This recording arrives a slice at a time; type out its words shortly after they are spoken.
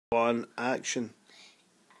On action.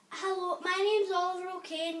 Hello, my name's Oliver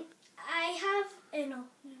O'Kane. I have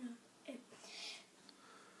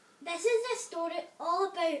this is a story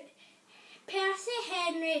all about Percy,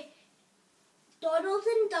 Henry, Donald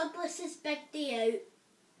and Douglas's big day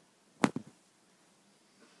out.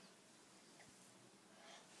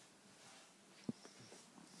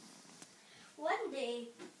 One day,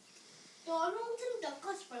 Donald and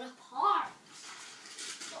Douglas were apart.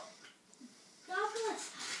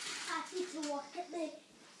 Douglas had to work at the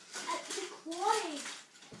quarry.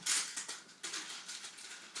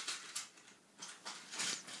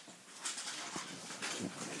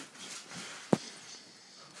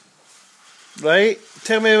 Right,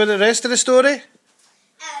 tell me about the rest of the story.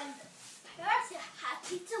 Percy had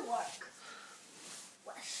to work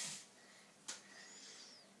with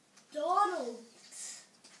Donald.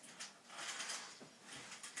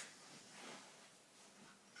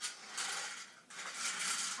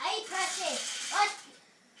 Hey Percy, what?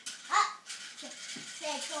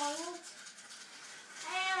 Said Donald.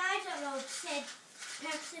 I don't know, said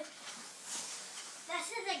Percy. This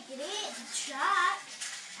is a great track.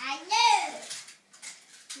 I know.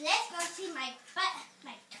 Let's go see my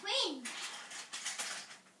twin.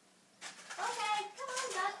 Okay, come on,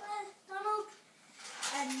 Douglas, Donald.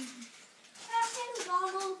 And Percy and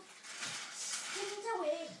Donald skimmed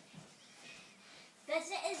away.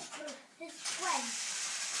 Visit his twin.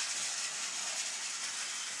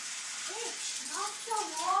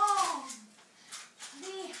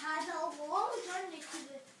 They had a long journey to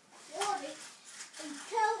the quarry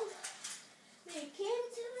until they came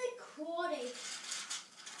to the quarry.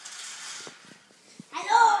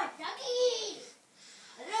 Hello, Ducky!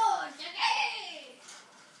 Hello, Ducky!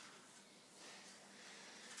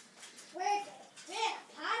 We're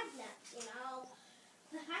partners, you know.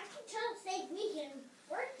 I can just say we can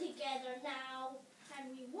work together now, and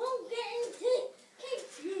we won't get into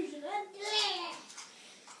confusion again,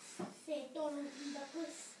 said Donald and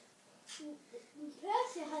Douglas.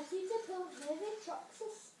 Percy had to pull heavy trucks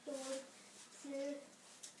of stone to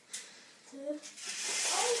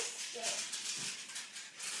Oyster.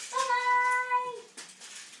 Bye-bye!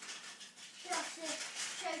 Percy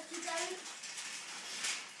shouted out.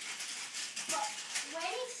 But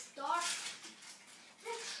when he started,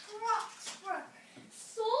 the trucks were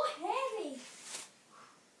so heavy.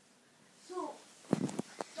 So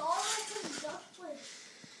Donald and Douglas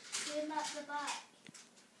came at the back.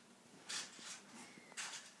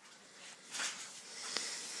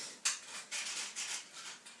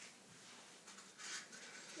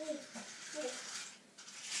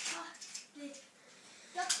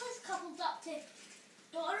 Douglas coupled up to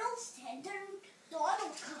Donald's tent and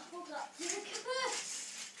Donald coupled up to the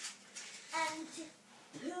caboose. And to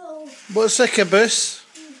pull. What's the caboose?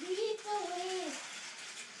 Lead the way.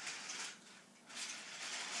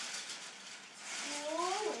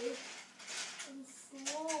 Slowly and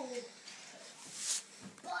slow.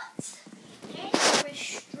 But Henry was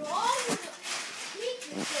strong. He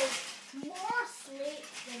could pull more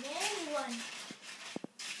slates than anyone.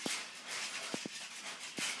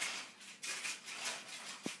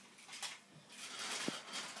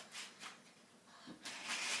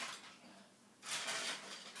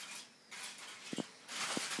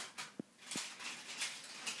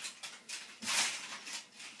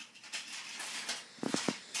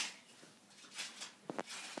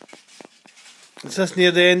 Is this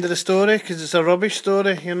near the end of the story? Because it's a rubbish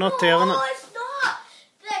story, you're not telling it. No, it's not.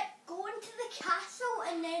 They're going to the castle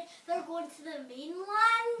and then they're going to the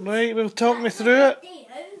mainland. Right, well talk me through it.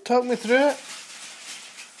 Talk me through it.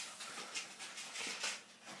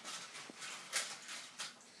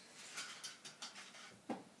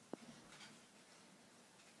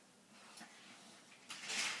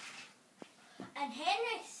 And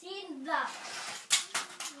Henry seen that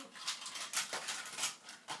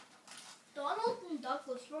Donald and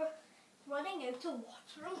Douglas were running out of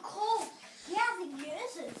water and coal. He had the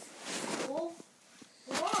uses coal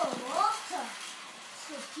or water.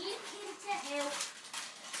 So he came to help.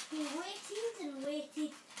 He waited and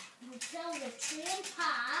waited until the train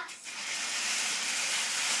passed.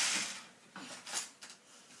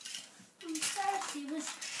 And Percy was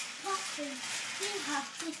puffing. He had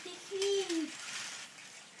to leave.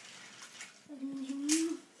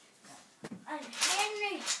 And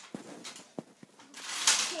Henry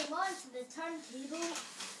came onto the turntable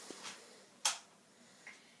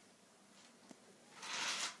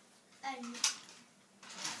and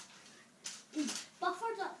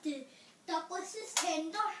buffered up to Douglas's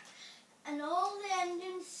tender, and all the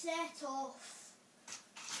engines set off.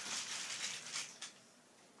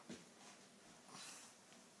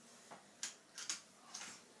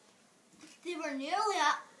 we're nearly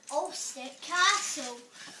at Ulster Castle.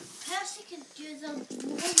 Percy can do the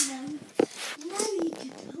morning. Now you can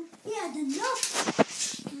go. He had enough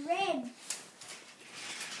strength.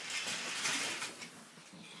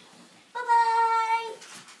 Bye-bye.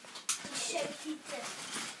 Shout Peter.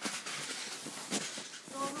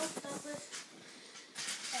 Donald Douglas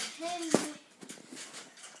and Henry.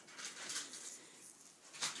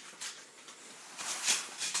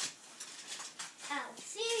 I'll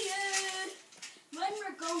see you when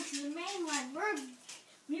we're going to the mainland. We're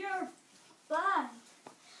bye.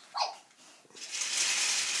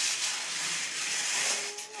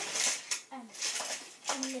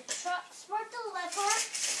 And the trucks were delivered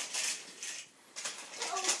to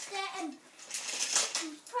Ulster and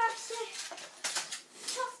Percy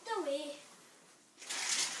chuffed away.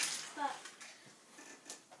 But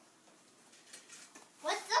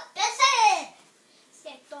what's up, Bessie?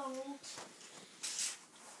 Said Donald.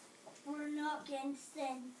 We're not getting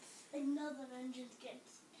sent. Another engine's getting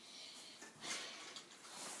sent.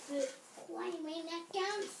 But climbing that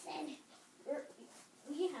down said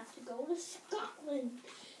we have to go to Scotland.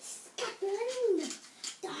 Scotland!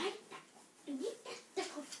 Scotland.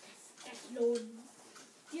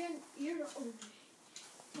 You're not over.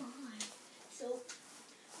 Fine. So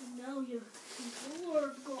now you can go